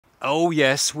Oh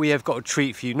yes, we have got a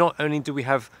treat for you. Not only do we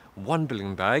have one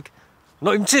Billingham bag,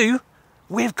 not even two,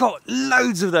 we've got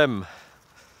loads of them.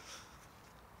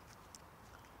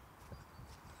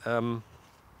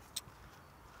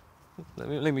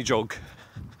 Let me jog.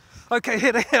 Okay,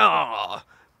 here they are.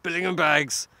 Billingham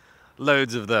bags,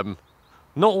 loads of them.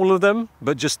 Not all of them,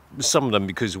 but just some of them,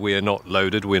 because we're not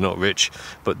loaded, we're not rich,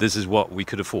 but this is what we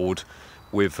could afford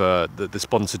with the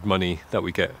sponsored money that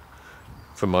we get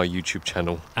from our YouTube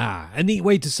channel. A neat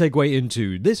way to segue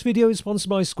into this video is sponsored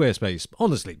by Squarespace.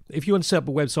 Honestly, if you want to set up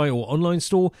a website or online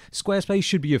store, Squarespace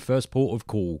should be your first port of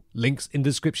call. Links in the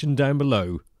description down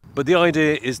below. But the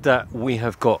idea is that we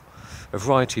have got a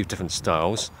variety of different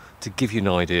styles to give you an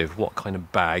idea of what kind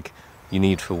of bag you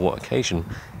need for what occasion.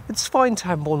 It's fine to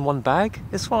have more than one bag,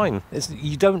 it's fine.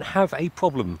 You don't have a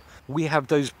problem. We have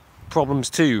those problems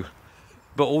too.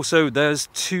 But also there's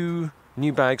 2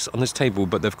 new bags on this table,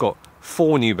 but they've got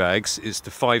 4 new bags. It's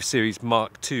the 5 Series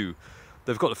Mark II.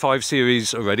 They've got the 5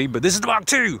 Series already, but this is the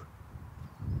Mark II.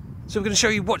 So we're going to show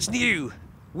you what's new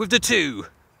with the 2.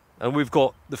 And we've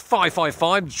got the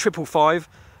 555, the 555,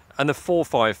 and the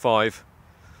 455.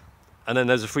 And then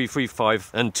there's a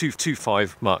 335 and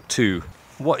 225 Mark II.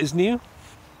 What is new?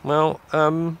 Well,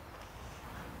 not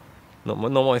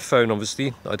my phone,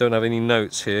 obviously. I don't have any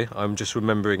notes here. I'm just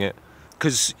remembering it.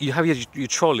 Because you have your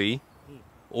trolley,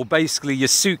 or basically your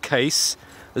suitcase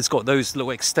that's got those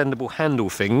little extendable handle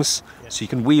things, so you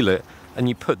can wheel it, and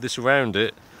you put this around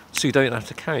it so you don't have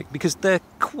to carry it, because they're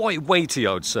quite weighty,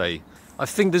 I would say. I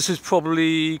think this is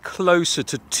probably closer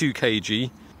to 2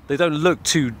 kg. They don't look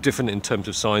too different in terms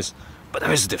of size, but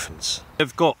there is a difference.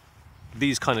 They've got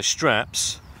these kind of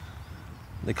straps.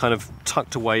 They're kind of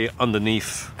tucked away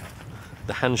underneath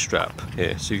the hand strap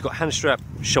here. So you've got hand strap,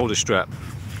 shoulder strap,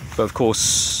 but of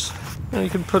course, you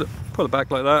can pull it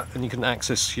back like that, and you can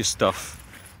access your stuff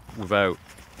without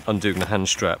undoing the hand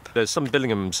strap. There's some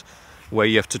Billinghams where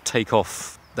you have to take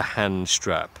off the hand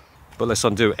strap, but let's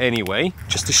undo it anyway,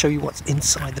 just to show you what's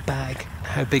inside the bag,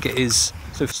 how big it is.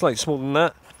 So slightly smaller than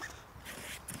that,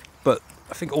 but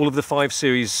I think all of the 5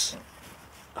 Series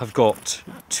have got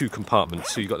 2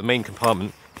 compartments. So you've got the main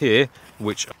compartment here,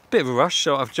 which a bit of a rush,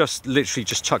 so I've just literally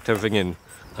chucked everything in.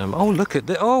 Oh, look at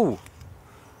the oh,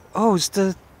 it's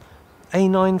the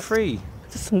A93.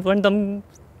 Just some random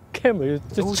camera,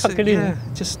 just also, chuck it in. Yeah,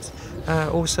 just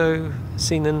also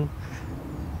seen in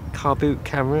car boot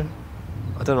camera.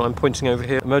 I don't know, I'm pointing over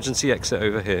here. Emergency exit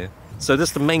over here. So this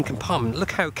is the main compartment.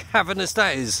 Look how cavernous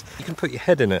that is. You can put your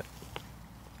head in it.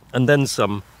 And then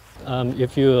some.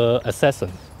 If you're an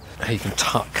assassin. You can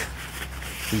tuck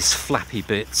these flappy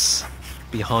bits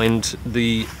behind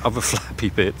the other flappy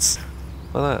bits.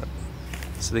 Like that.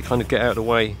 So they kind of get out of the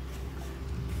way.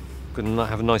 Going to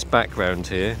have a nice background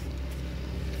here.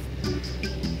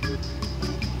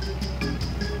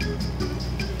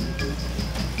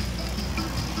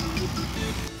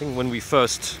 I think when we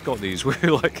first got these, we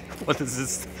were like, what does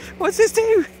this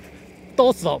do?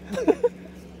 Doorstop.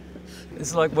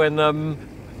 It's like when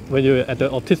you're at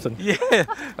the optician. Yeah,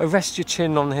 rest your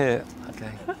chin on here.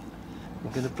 Okay.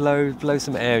 I'm going to blow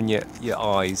some air in your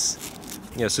eyes.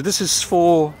 Yeah, so this is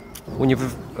for when you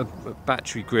have a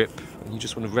battery grip and you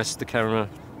just want to rest the camera.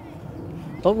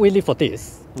 Not really for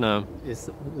this. No. It's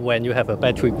when you have a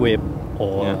battery grip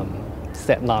or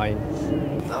set line.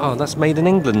 Oh, that's made in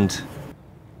England.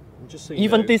 Just so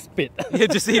even this bit. Yeah,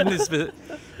 just even this bit.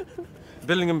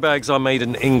 Billingham bags are made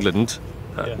in England,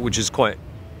 which is quite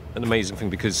an amazing thing,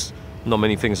 because not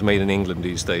many things are made in England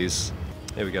these days.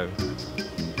 Here we go.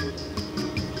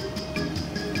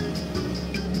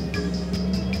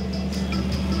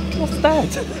 What's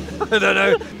that? I don't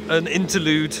know. An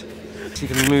interlude. So you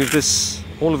can move this.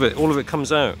 All of it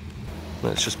comes out.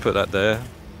 Let's just put that there.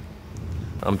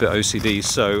 I'm a bit OCD,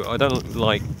 so I don't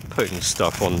like putting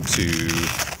stuff onto.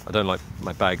 I don't like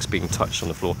my bags being touched on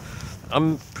the floor.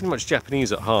 I'm pretty much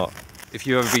Japanese at heart. If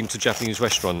you've ever been to a Japanese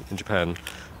restaurant in Japan,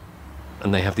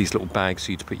 and they have these little bags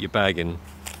for you to put your bag in,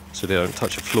 so they don't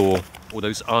touch the floor, or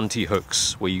those auntie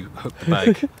hooks where you hook the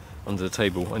bag under the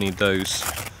table. I need those.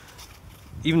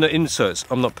 Even the inserts,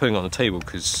 I'm not putting on the table,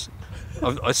 because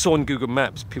I saw on Google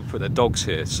Maps people put their dogs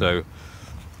here, so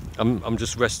I'm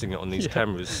just resting it on these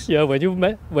cameras. Yeah, when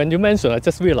you mentioned, I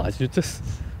just realized you just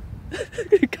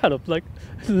kind of like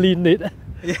lean it.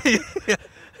 Yeah.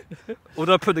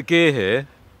 Although I put the gear here,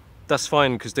 that's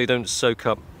fine, because they don't soak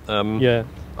up.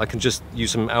 I can just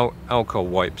use some alcohol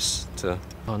wipes to.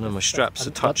 Oh no, my straps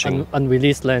are touching.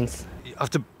 Unreleased lens. I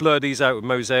have to blur these out with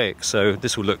mosaic, so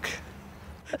this will look.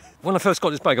 When I first got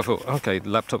this bag, I thought, okay, the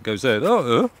laptop goes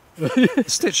there.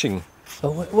 Stitching.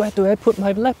 So where do I put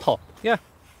my laptop? Yeah.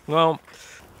 Well,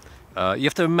 You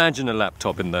have to imagine a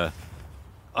laptop in there.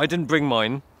 I didn't bring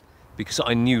mine because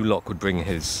I knew Locke would bring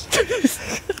his.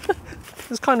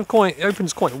 It's kind of quite, it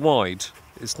opens quite wide.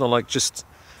 It's not like just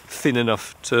thin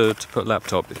enough to put a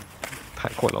laptop. It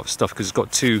packed quite a lot of stuff because it's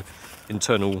got 2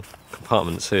 internal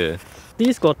compartments here.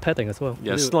 These got padding as well.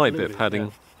 Yeah, slight bit of padding.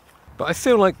 Yeah. But I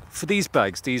feel like for these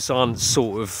bags, these aren't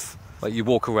sort of like you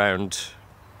walk around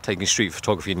taking street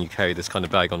photography and you carry this kind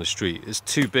of bag on the street. It's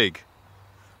too big.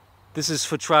 This is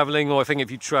for travelling, or I think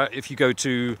if you go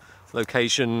to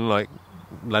location like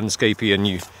landscapey and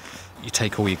you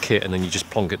take all your kit and then you just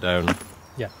plonk it down.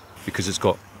 Yeah. Because it's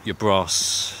got your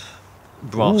brass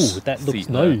Ooh, that looks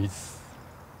nice.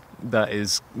 That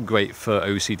is great for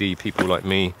OCD people like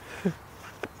me.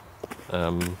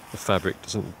 The fabric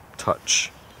doesn't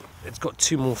touch. It's got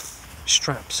 2 more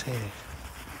straps here.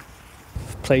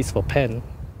 Place for pen.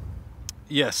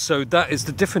 Yes, so that is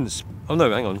the difference. Oh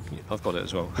no, hang on, I've got it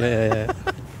as well. Yeah.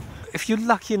 If you're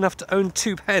lucky enough to own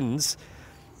 2 pens,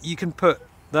 you can put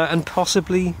that and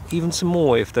possibly even some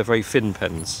more if they're very thin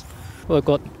pens. Well, I've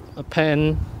got a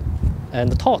pen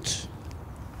and a torch.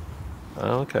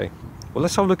 Oh, okay. Well,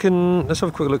 let's have a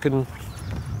quick look in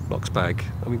Locke's bag.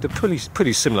 I mean, they're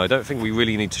pretty similar. I don't think we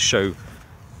really need to show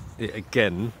it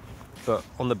again. But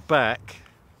on the back,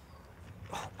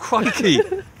 oh, crikey,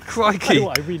 crikey!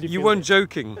 You weren't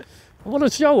joking. I want to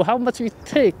show how much it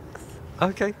takes.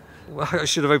 Okay. Well, I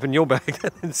should have opened your bag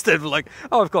instead of like,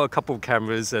 oh, I've got a couple of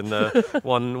cameras and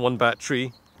one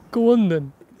battery. Go on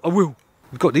then. I will.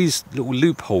 We've got these little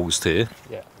loopholes here.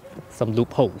 Yeah, some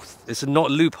loopholes. It's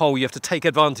not a loophole you have to take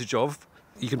advantage of.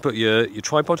 You can put your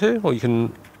tripod here, or you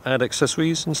can add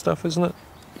accessories and stuff, isn't it?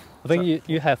 I think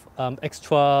you have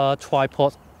extra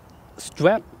tripod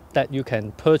strap that you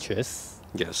can purchase.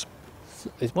 Yes.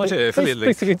 It's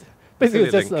basically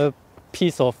just a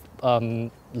piece of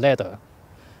leather.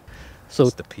 So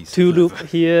the piece 2 loop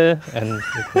here, and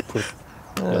you can put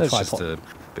your it's tripod. just a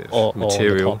bit of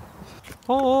material.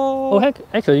 Oh, heck,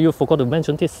 actually, you forgot to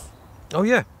mention this. Oh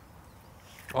yeah.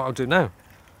 Oh, I'll do it now.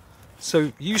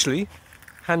 So usually,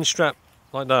 hand strap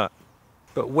like that.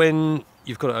 But when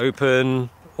you've got it open,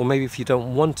 or maybe if you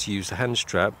don't want to use the hand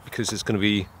strap because it's going to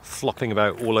be flopping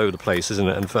about all over the place, isn't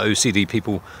it? And for OCD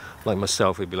people like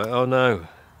myself, it'd be like, oh no,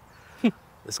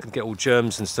 it's going to get all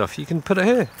germs and stuff. You can put it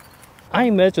here. I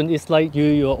imagine it's like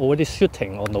you're already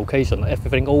shooting on location,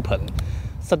 everything open.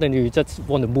 Suddenly you just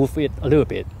want to move it a little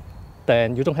bit.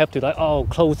 Then you don't have to like, oh,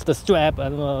 close the strap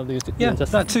and you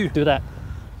just that too. do that.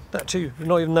 That too.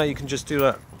 Not even that. You can just do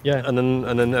that. Yeah. And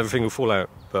then everything will fall out.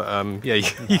 But yeah,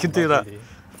 you can do that. Really.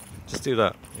 Just do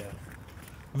that. Yeah.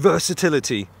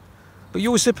 Versatility. But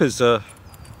your zippers are.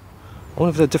 I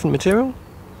wonder if they're different material.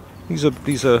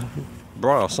 These are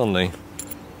brass, aren't they?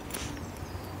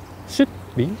 Should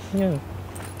be. Yeah.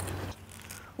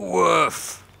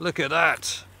 Woof! Look at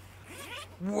that.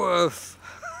 Woof!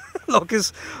 Locke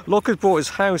has brought his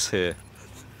house here.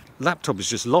 Laptop is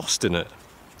just lost in it.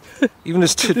 Even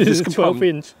this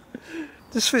 12-inch.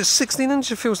 This fits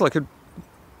 16-inch. It feels like it'd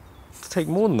take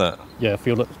more than that. Yeah,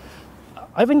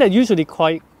 I think they're usually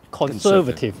quite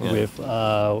conservative yeah. with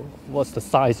what's the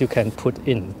size you can put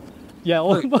in. Yeah,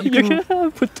 or Look, you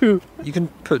can put 2. You can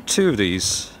put 2 of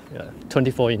these. Yeah,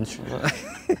 24-inch.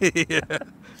 Yeah.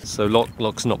 So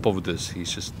Locke's not bothered this.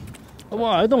 He's just. Well,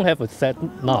 I don't have a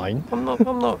Z9. I'm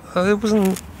not. It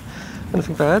wasn't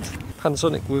anything bad.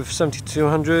 Panasonic with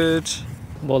 7200.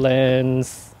 More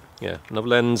lens. Yeah, another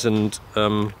lens and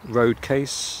road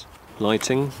case,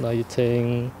 lighting,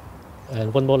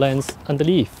 and one more lens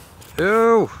underneath.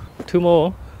 Oh, 2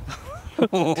 more.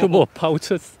 2 more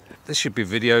pouches. This should be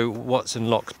video. What's in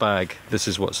Locke's bag? This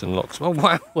is what's in Locke's. Oh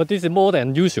wow. Well, this is more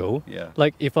than usual. Yeah.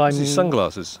 Like if I'm. These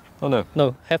sunglasses. Oh no.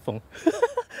 No, headphone.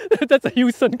 That's a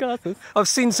huge sunglasses. I've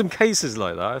seen some cases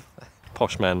like that.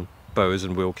 Poshman, Bowers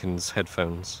and Wilkins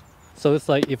headphones. So it's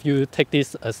like if you take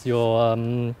this as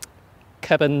your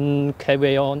cabin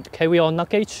carry-on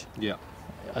luggage. Yeah.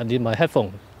 I need my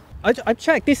headphone. I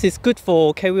checked. This is good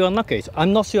for carry-on luggage.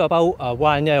 I'm not sure about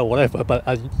Ryanair or whatever, but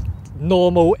a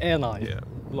normal airline. Yeah.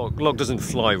 Locke doesn't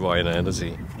fly Ryanair, does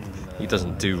he? He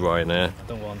doesn't do Ryanair. I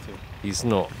don't want to. He's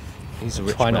not. He's a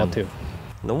rich Try man. not to.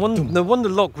 No wonder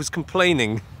Locke was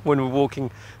complaining when we were walking.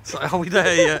 It's like, are we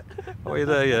there yet? Are we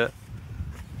there yet?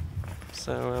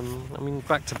 So, I mean,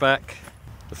 back to back,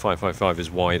 the 555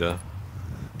 is wider.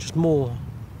 Just more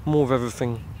of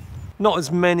everything. Not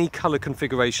as many colour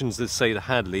configurations as, say, the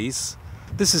Hadleys.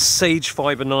 This is Sage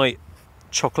Fibre Night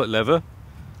chocolate leather.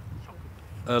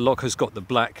 Locke has got the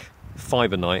black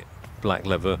Fibre Night black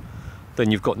leather. Then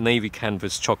you've got navy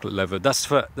canvas chocolate leather. That's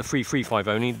for the 335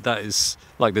 only. That is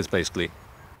like this basically.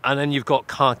 And then you've got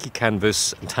khaki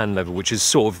canvas and tan leather, which is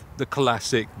sort of the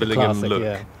classic Billingham look.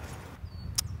 Yeah.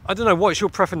 I don't know, what's your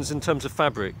preference in terms of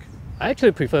fabric? I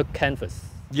actually prefer canvas.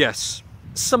 Yes.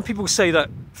 Some people say that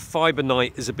Fibre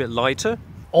Night is a bit lighter.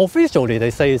 Officially,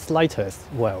 they say it's lighter as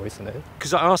well, isn't it?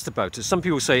 Because I asked about it. Some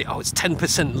people say, oh, it's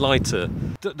 10% lighter.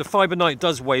 The Fibre Night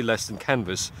does weigh less than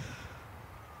canvas,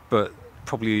 but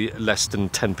probably less than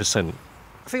 10%.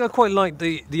 I think I quite like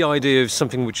the idea of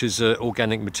something which is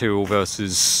organic material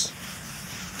versus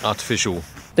artificial.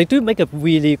 They do make a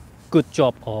really good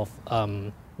job of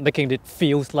making it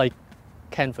feels like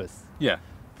canvas. Yeah.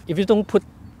 If you don't put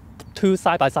two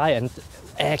side by side and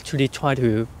actually try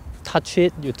to touch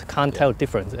it, you can't tell the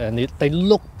difference, and they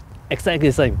look exactly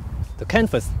the same. The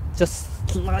canvas just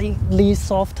slightly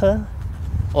softer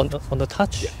on the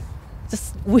touch,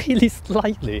 just really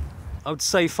slightly. I would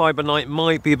say Fibre Night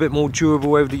might be a bit more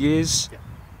durable over the years,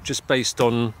 just based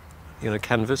on,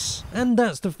 canvas. And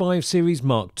that's the 5 Series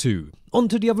Mark II. On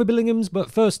to the other Billinghams,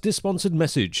 but first this sponsored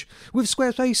message. With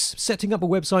Squarespace, setting up a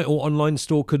website or online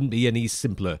store couldn't be any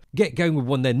simpler. Get going with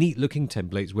one of their neat looking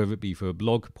templates, whether it be for a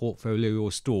blog, portfolio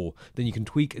or store. Then you can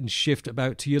tweak and shift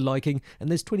about to your liking, and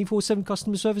there's 24/7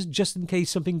 customer service just in case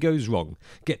something goes wrong.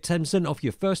 Get 10% off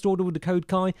your first order with the code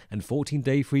KAI and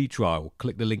 14-day free trial.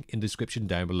 Click the link in the description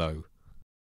down below.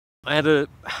 I had a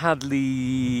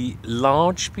Hadley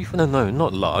large before. No,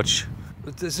 not large.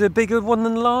 Is there a bigger one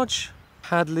than large?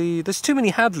 Hadley. There's too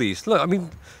many Hadleys. Look, I mean,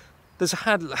 there's a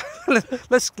Hadley.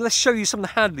 let's show you some of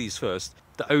the Hadleys first.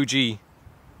 The OG.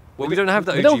 Well, we don't have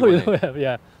the OG one.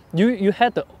 Yeah. You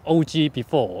had the OG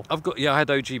before. I had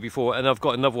OG before, and I've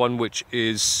got another one which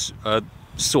is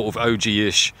sort of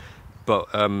OG-ish, but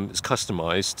it's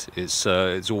customized. It's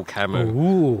all camo.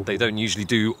 Ooh. They don't usually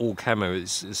do all camo.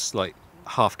 It's like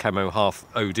half camo, half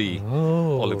OD,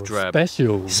 olive drab.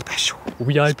 Special.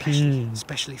 VIP.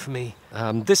 Especially for me.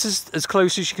 This is as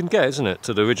close as you can get, isn't it,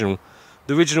 to the original?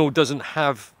 The original doesn't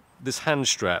have this hand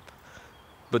strap,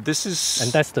 but this is...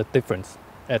 And that's the difference.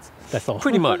 That's all.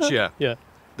 Pretty much, yeah. Yeah.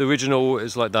 The original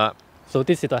is like that. So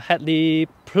this is the Hadley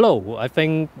Pro. I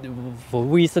think for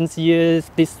recent years,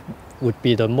 this would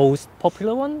be the most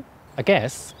popular one, I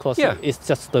guess, because it's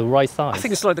just the right size. I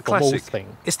think it's like the classic.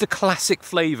 Thing. It's the classic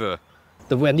flavour.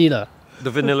 The vanilla.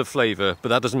 The vanilla flavour, but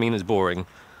that doesn't mean it's boring.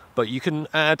 But you can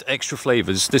add extra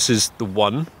flavours. This is the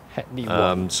one. Hadley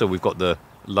one. So we've got the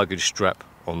luggage strap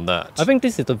on that. I think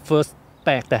this is the first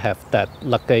bag that have that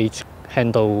luggage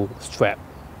handle strap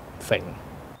thing.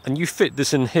 And you fit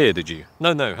this in here, did you?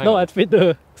 No, hang on. I fit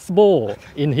the small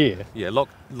in here. Yeah, Locke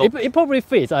it probably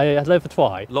fits. I never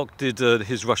tried. Locke did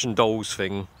his Russian dolls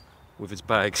thing with his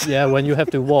bags. Yeah, when you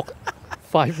have to walk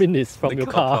 5 minutes from your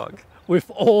car with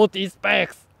all these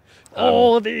bags.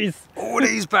 All these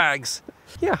bags.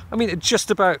 Yeah, I mean, it just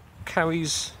about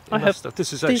carries enough stuff.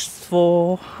 This is this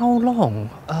for how long?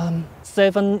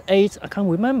 7, 8, I can't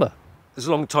remember. It's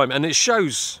a long time, and it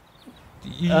shows.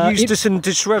 You used this in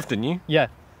Dish Rev, didn't you? Yeah,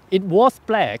 it was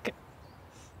black.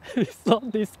 It's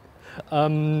not this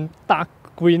dark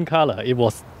green color. It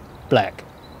was black,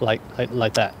 like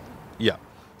that. Yeah.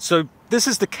 So this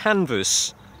is the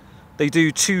canvas. They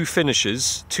do 2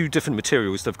 finishes, 2 different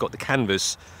materials. They've got the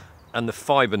canvas and the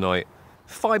Fibre Night.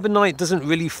 Fibre Night doesn't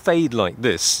really fade like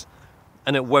this,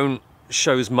 and it won't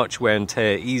show as much wear and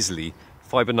tear easily.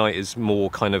 Fibre Night is more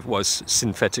kind of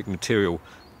synthetic material.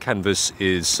 Canvas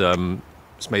is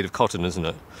it's made of cotton, isn't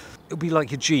it? It'll be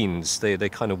like your jeans. They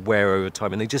kind of wear over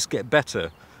time, and they just get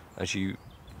better as you.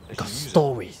 Got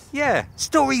stories. Yeah,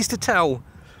 stories to tell.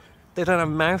 They don't have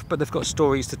a mouth, but they've got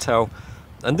stories to tell.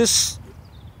 And this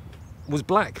was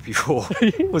black before,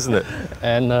 wasn't it?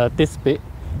 And this bit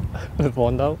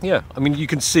worn out. Yeah, I mean, you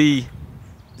can see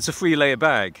it's a 3-layer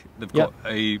bag. They've got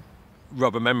a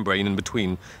rubber membrane in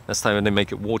between. That's how they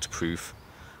make it waterproof.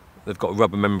 They've got a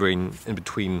rubber membrane in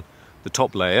between the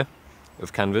top layer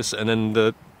of canvas and then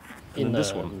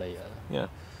this one. Layer. Yeah.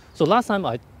 So last time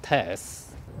I test,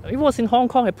 it was in Hong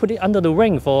Kong. I put it under the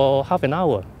ring for half an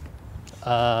hour.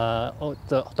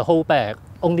 The whole bag,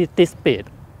 only this bit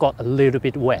got a little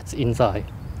bit wet inside.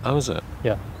 Oh, was it?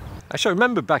 Yeah. Actually, I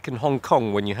remember back in Hong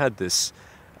Kong when you had this,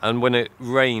 and when it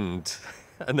rained,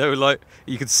 and they were like,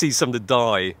 you could see some of the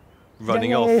dye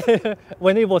running off.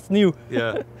 When it was new.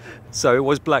 Yeah. So it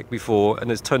was black before,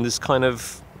 and it's turned this kind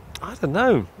of, I don't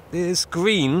know, it's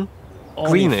green,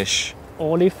 greenish.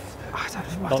 Olive. I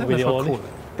don't Not know really if I olive. call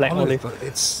it Black olive. but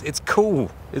it's cool.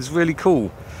 It's really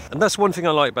cool. And that's one thing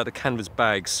I like about the canvas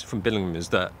bags from Billingham, is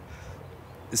that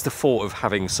it's the thought of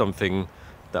having something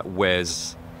that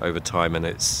wears over time, and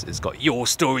it's got your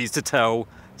stories to tell.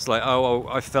 It's like, oh,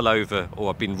 I fell over, or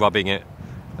I've been rubbing it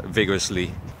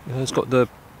vigorously. You know, it's got the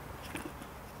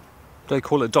they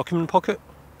call it a document pocket.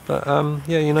 But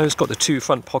yeah, you know, it's got the two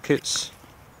front pockets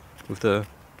with the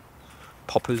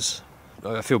poppers.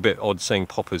 I feel a bit odd saying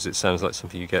poppers. It sounds like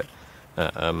something you get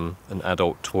at an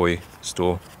adult toy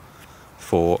store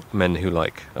for men who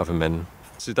like other men.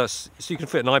 So you can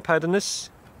fit an iPad in this?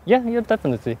 Yeah, yeah,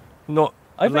 definitely. Not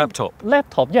a laptop?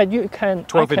 Laptop, yeah, you can.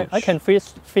 12-inch? I can fit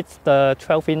the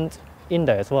 12-inch in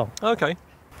there as well. Okay.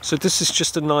 So this is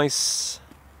just a nice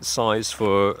size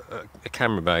for a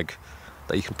camera bag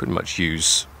that you can pretty much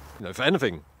use, you know, for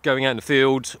anything. Going out in the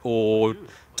field or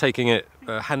taking it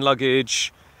hand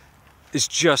luggage is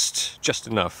just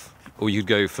enough. Or you'd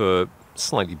go for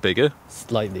slightly bigger.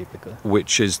 Slightly bigger.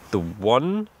 Which is the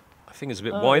one. I think it's a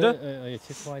bit wider. It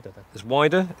is wider. Then. It's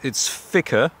wider. It's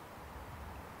thicker.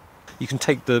 You can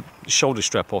take the shoulder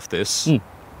strap off this. Mm.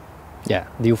 Yeah,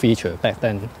 new feature back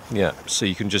then. Yeah, so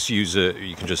you can just use it.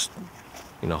 You can just,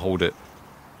 you know, hold it.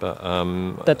 But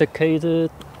dedicated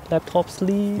laptop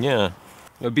sleeve. Yeah.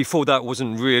 Before that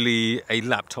wasn't really a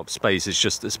laptop space. It's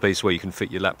just a space where you can fit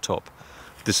your laptop.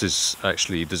 This is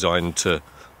actually designed to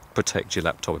protect your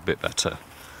laptop a bit better.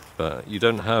 But you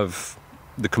don't have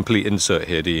the complete insert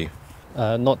here, do you?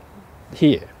 Not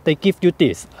here. They give you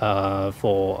this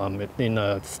for in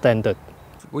a standard.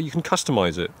 Well, you can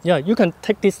customize it. Yeah, you can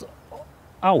take this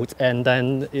out and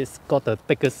then it's got the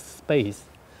biggest space.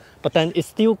 But then it's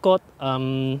still got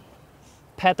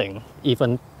padding,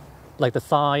 even like the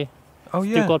side. Oh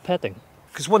yeah. Still got padding.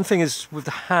 Because one thing is with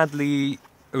the Hadley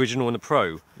Original and the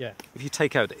Pro, yeah, if you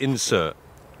take out the insert,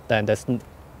 then there's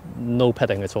no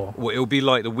padding at all. Well, it'll be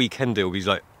like the Weekender. It'll be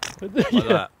like Yeah.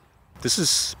 that. This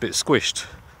is a bit squished.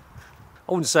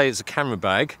 I wouldn't say it's a camera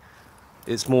bag.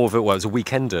 It's more of it's a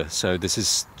weekender. So this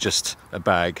is just a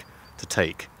bag to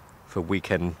take for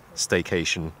weekend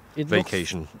staycation,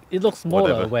 vacation. It looks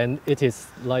smaller whatever. when it is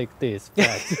like this.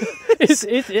 But it's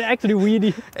actually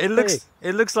really. It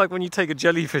looks like when you take a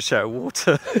jellyfish out of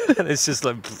water, and it's just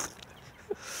like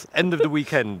end of the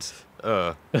weekend.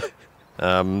 But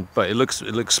it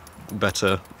looks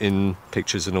better in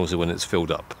pictures and also when it's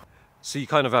filled up. So you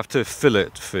kind of have to fill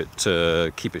it for it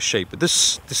to keep its shape. But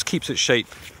this keeps its shape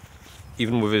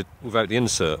even without the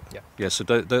insert. Yeah. Yeah. So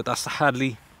that's the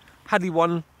Hadley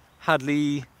 1,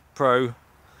 Hadley Pro.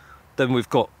 Then we've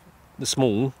got the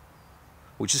small,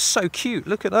 which is so cute.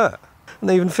 Look at that. And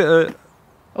they even fit a.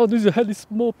 Oh, this is a Hadley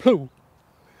Small Pro.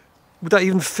 Would that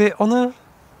even fit on there?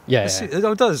 Yeah.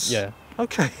 Oh, it does. Yeah.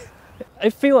 Okay.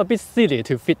 I feel a bit silly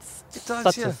to fit does,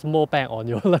 such yeah. a small bag on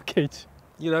your luggage.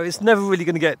 You know, it's never really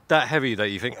going to get that heavy that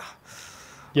you think,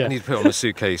 Yeah. I need to put it on a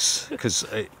suitcase because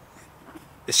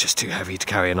it's just too heavy to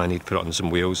carry and I need to put it on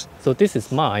some wheels. So this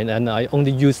is mine and I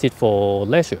only use it for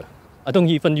leisure. I don't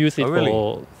even use it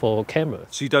really? for camera.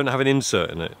 So you don't have an insert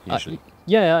in it usually?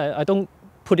 I don't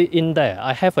put it in there.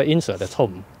 I have an insert at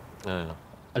home. Oh.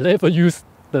 I never use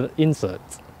the insert.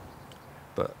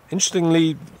 But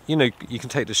interestingly, you know, you can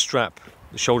take the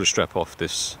shoulder strap off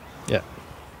this. Yeah.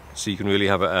 So you can really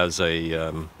have it as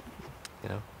a,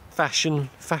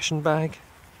 fashion bag.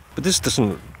 But this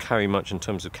doesn't carry much in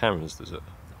terms of cameras, does it?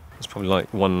 It's probably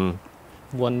like one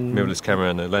mirrorless camera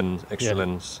and a extra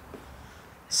lens.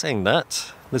 Saying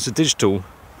that, there's a digital,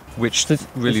 which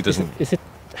really doesn't. Is it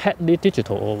Hadley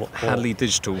Digital or Hadley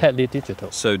Digital. Hadley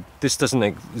Digital. So this doesn't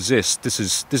exist. This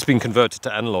has been converted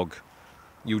to analog.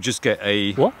 You'll just get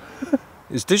a. What?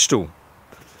 It's digital.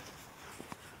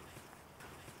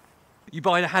 You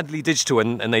buy a Hadley Digital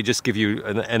and they just give you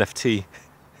an NFT.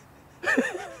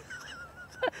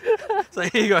 So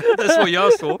here you go. That's what you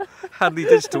asked for. Hadley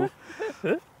Digital.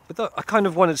 But I kind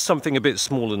of wanted something a bit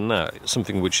smaller than that.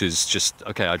 Something which is just,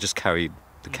 okay, I just carry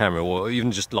the camera or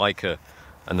even just Leica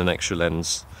and an extra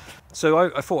lens. So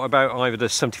I thought about either the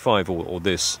 75 or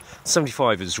this.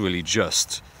 75 is really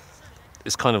just,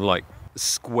 it's kind of like a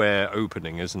square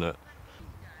opening, isn't it?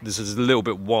 This is a little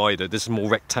bit wider. This is more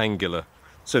rectangular.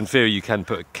 So in theory you can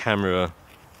put a camera,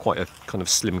 quite a kind of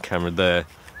slim camera there,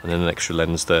 and then an extra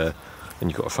lens there, and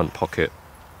you've got a front pocket.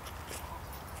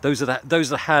 Those are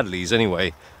the Hadleys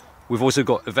anyway. We've also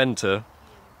got a Venter,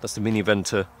 that's the mini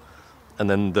Venter, and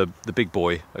then the big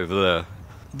boy over there.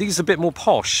 These are a bit more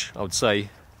posh, I would say.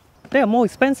 They are more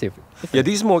expensive. Yeah,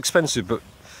 these are more expensive, but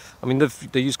I mean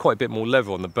they use quite a bit more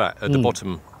leather on the back, at the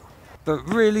bottom. But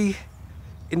really,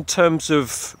 in terms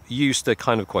of use, they're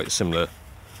kind of quite similar.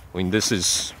 I mean,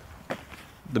 the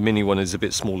mini one is a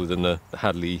bit smaller than the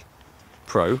Hadley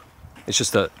Pro. It's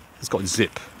just that it's got a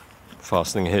zip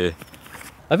fastening here.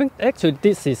 I think actually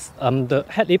this is the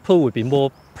Hadley Pro would be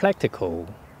more practical,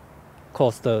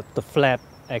 because the flap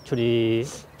actually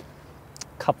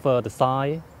cover the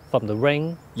side from the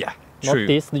ring. Yeah, Not true.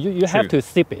 this. You have to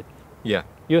zip it. Yeah.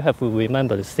 You have to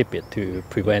remember to zip it to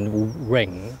prevent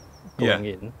rain going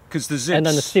in. Because the zips... And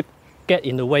then the zip get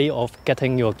in the way of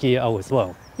getting your gear out as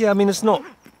well. Yeah, I mean, it's not...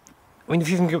 I mean, if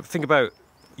you think about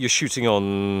you're shooting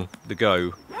on the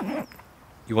go,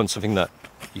 you want something that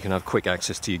you can have quick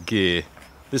access to your gear.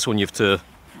 This one you have to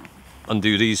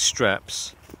undo these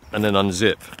straps and then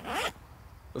unzip.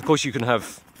 Of course you can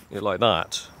have it like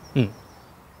that,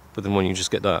 but then when you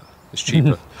just get that, it's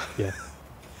cheaper. Yeah.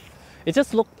 It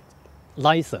just looks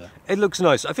nicer. It looks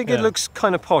nice. I think it looks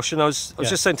kind of posh, and I was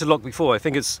just saying to Locke before, I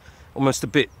think it's almost a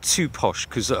bit too posh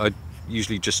because I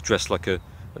usually just dress like a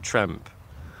tramp.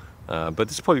 But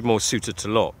it's probably more suited to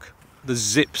Locke. The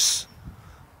zips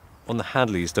on the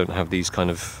Hadleys don't have these kind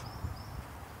of...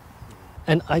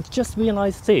 And I just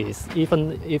realized this,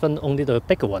 even only the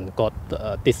bigger one got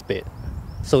this bit,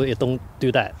 so it don't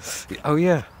do that. Oh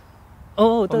yeah.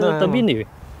 Oh, the mini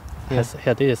has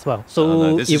had it as well. So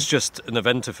no, this is just an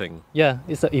eventer thing. Yeah,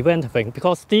 it's an event thing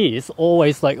because these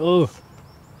always like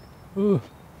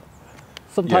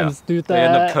sometimes do that. They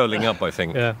end up curling up, I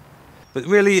think. Yeah. But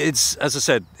really, it's, as I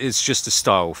said, it's just a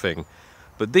style thing.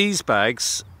 But these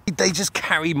bags, they just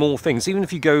carry more things. Even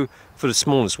if you go for the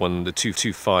smallest one, the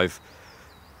 225,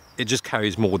 it just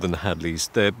carries more than the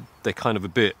Hadleys. They're kind of a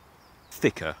bit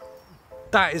thicker.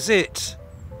 That is it.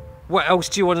 What else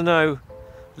do you want to know?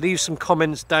 Leave some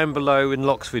comments down below in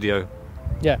Locke's video.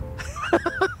 Yeah.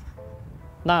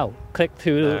 Now click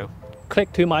to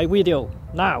my video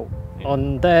now. Yeah.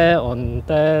 On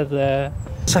there.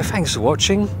 So thanks for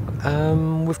watching.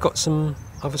 We've got some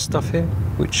other stuff here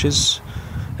which is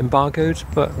embargoed,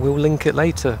 but we'll link it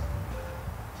later.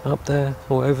 Up there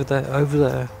or over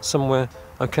there, somewhere.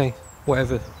 Okay,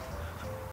 whatever.